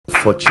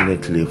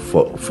unfortunately,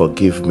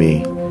 forgive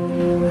me.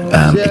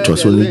 It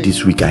was only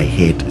this week I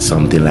heard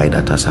something like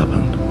that has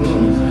happened.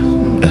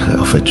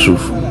 Of a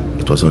truth,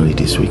 it was only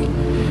this week.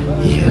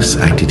 Yes,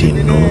 I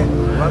didn't know.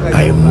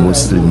 I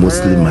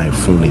mostly my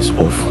phone is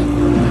off,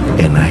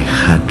 and I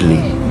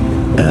hardly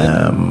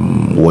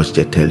watched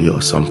the telly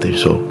or something.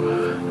 So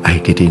I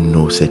didn't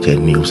know such a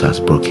news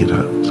has broken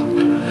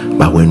out.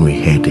 But when we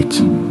heard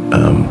it,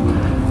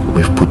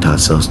 we've put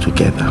ourselves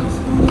together,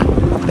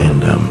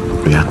 and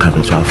we are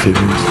coming to our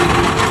feelings.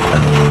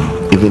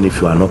 Even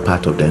if you are not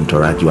part of the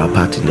entourage, you are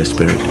part in the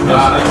spirit.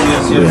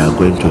 We are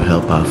going to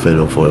help our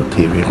fellow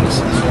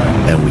Voltarians,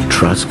 and we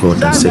trust God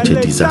that such a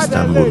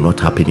disaster will not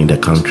happen in the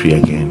country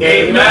again.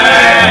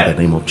 Amen. In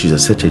the name of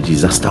Jesus, such a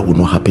disaster will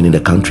not happen in the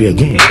country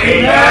again.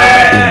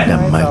 Amen. In the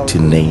mighty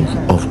name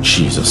of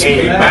Jesus.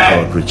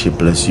 Amen. God richly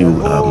bless you.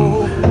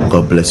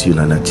 God bless you,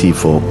 Nana T,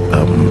 for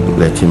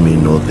letting me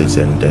know this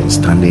and then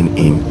standing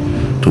in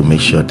to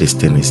make sure this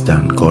thing is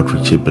done. God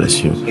richly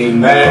bless you.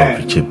 Amen. God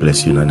richly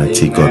bless you, Nana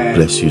T. God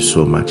bless you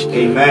so much.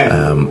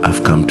 Amen.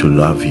 I've come to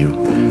love you.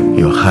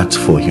 Your heart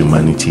for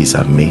humanity is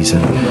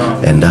amazing,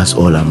 and that's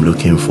all I'm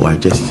looking for. I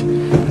just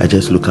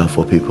look out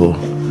for people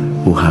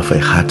who have a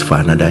heart for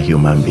another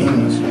human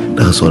being.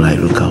 That's all I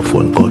look out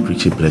for. And God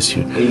richly bless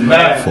you.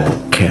 Amen. For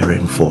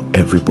caring for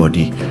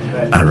everybody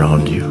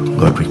around you.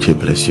 God richly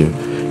bless you.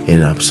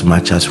 In as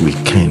much as we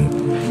can,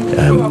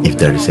 if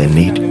there is a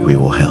need, we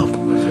will help.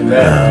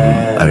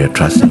 I am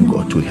trusting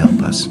God to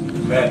help us,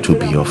 to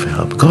be of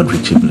help. God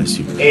richly bless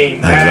you.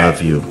 Amen. I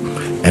love you,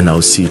 and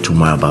I'll see you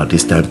tomorrow about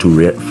this time to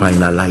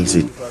finalize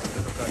it.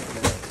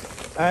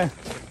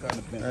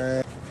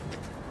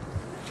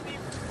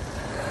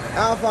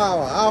 Alpha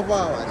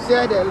hour.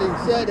 Share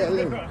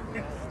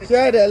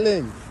the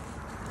link.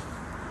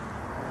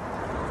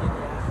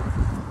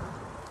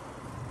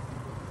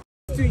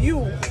 To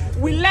you,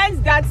 we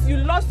learned that you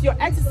lost your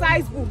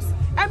exercise books,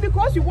 and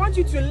because we want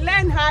you to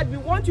learn hard, we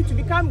want you to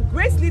become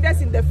great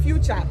leaders in the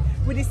future,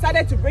 we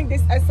decided to bring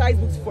these exercise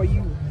books for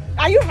you.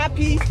 Are you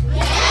happy?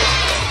 Yeah.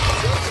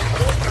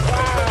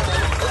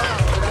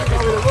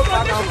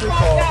 Wow.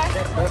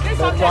 This is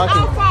from the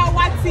Alpha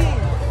Hour team.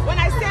 When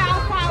I say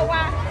Alpha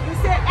Hour, you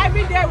say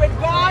every day with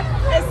God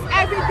is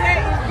every day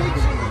in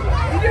victory.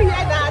 Did you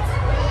hear that?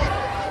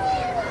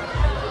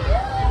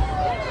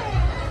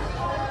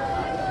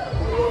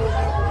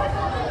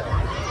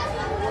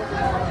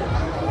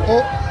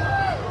 Oh.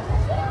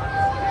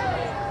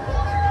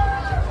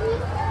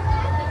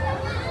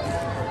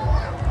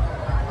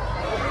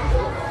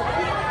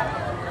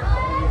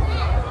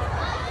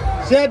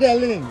 Share the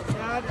link.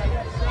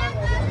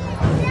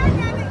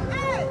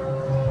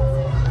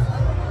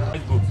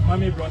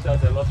 Mommy brought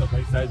us a lot of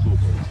exercise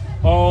books.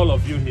 All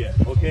of you here,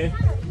 okay?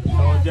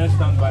 So just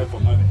stand by for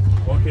Mommy,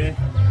 okay?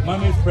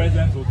 Mommy's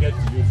presence will get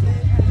to you soon,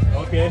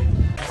 okay?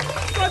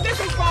 So this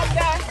is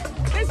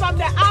from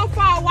the Alpha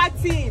Hour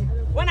team.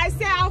 When I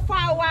say Alpha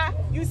Hour,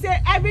 you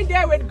say every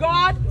day with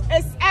God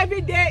is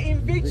every day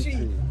in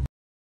victory.